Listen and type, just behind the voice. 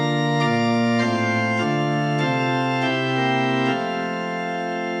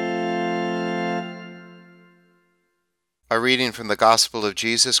A reading from the Gospel of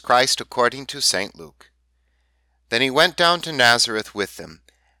Jesus Christ according to St. Luke. Then he went down to Nazareth with them,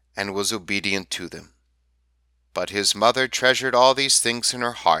 and was obedient to them. But his mother treasured all these things in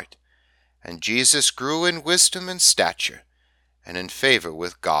her heart, and Jesus grew in wisdom and stature, and in favor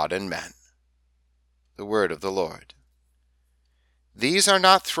with God and men. The word of the Lord. These are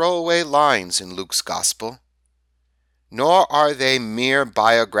not throwaway lines in Luke's Gospel, nor are they mere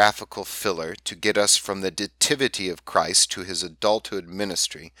biographical filler to get us from the nativity of Christ to his adulthood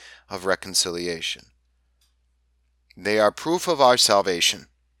ministry of reconciliation. They are proof of our salvation,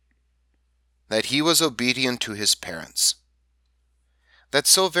 that he was obedient to his parents. That's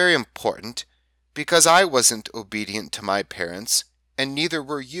so very important, because I wasn't obedient to my parents, and neither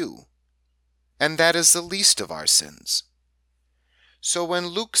were you, and that is the least of our sins. So when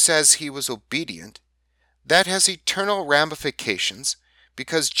Luke says he was obedient, that has eternal ramifications,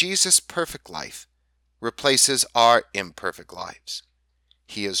 because Jesus' perfect life replaces our imperfect lives.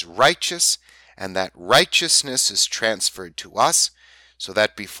 He is righteous, and that righteousness is transferred to us, so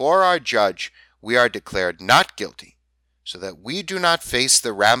that before our judge we are declared not guilty, so that we do not face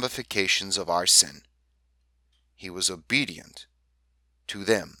the ramifications of our sin. He was obedient to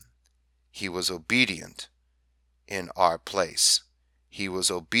them. He was obedient in our place. He was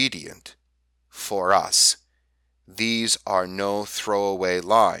obedient for us. These are no throwaway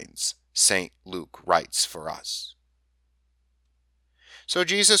lines, St. Luke writes for us. So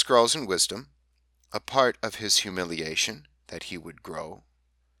Jesus grows in wisdom, a part of his humiliation that he would grow.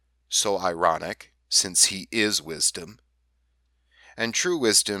 So ironic, since he is wisdom. And true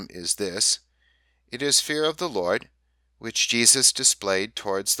wisdom is this: it is fear of the Lord, which Jesus displayed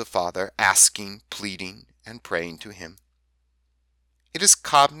towards the Father, asking, pleading, and praying to him. It is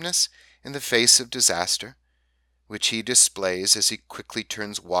calmness in the face of disaster, which he displays as he quickly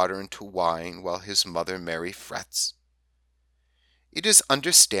turns water into wine while his mother Mary frets. It is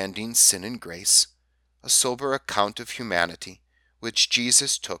understanding sin and grace, a sober account of humanity, which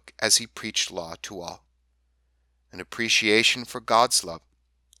Jesus took as he preached law to all. An appreciation for God's love,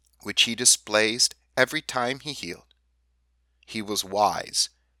 which he displays every time he healed. He was wise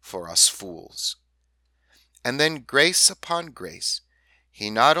for us fools. And then grace upon grace, he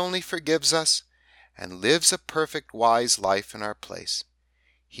not only forgives us and lives a perfect wise life in our place,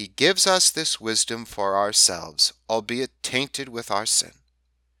 he gives us this wisdom for ourselves, albeit tainted with our sin.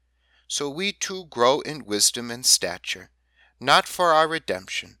 So we too grow in wisdom and stature, not for our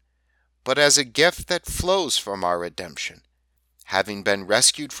redemption, but as a gift that flows from our redemption, having been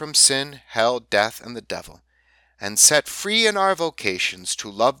rescued from sin, hell, death, and the devil, and set free in our vocations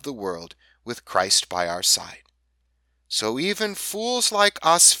to love the world with Christ by our side. So even fools like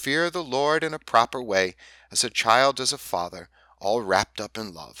us fear the Lord in a proper way, as a child does a father, all wrapped up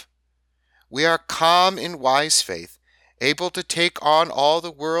in love. We are calm in wise faith, able to take on all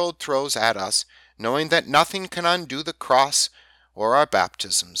the world throws at us, knowing that nothing can undo the cross or our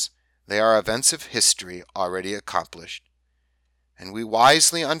baptisms. They are events of history already accomplished. And we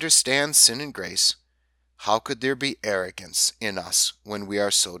wisely understand sin and grace. How could there be arrogance in us when we are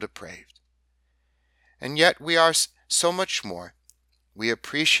so depraved? And yet we are so much more. We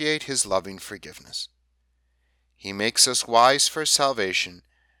appreciate his loving forgiveness. He makes us wise for salvation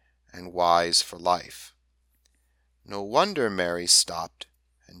and wise for life. No wonder Mary stopped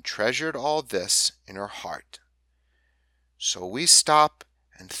and treasured all this in her heart. So we stop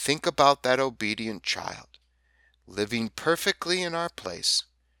and think about that obedient child, living perfectly in our place,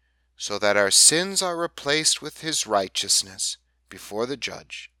 so that our sins are replaced with his righteousness before the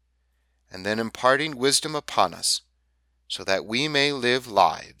judge, and then imparting wisdom upon us, so that we may live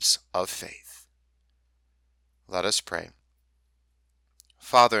lives of faith. Let us pray.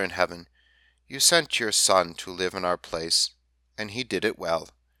 Father in heaven, you sent your Son to live in our place, and he did it well.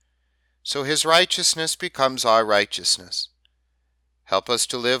 So his righteousness becomes our righteousness. Help us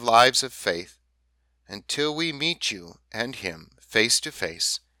to live lives of faith until we meet you and him face to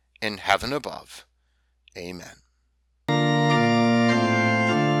face in heaven above. Amen.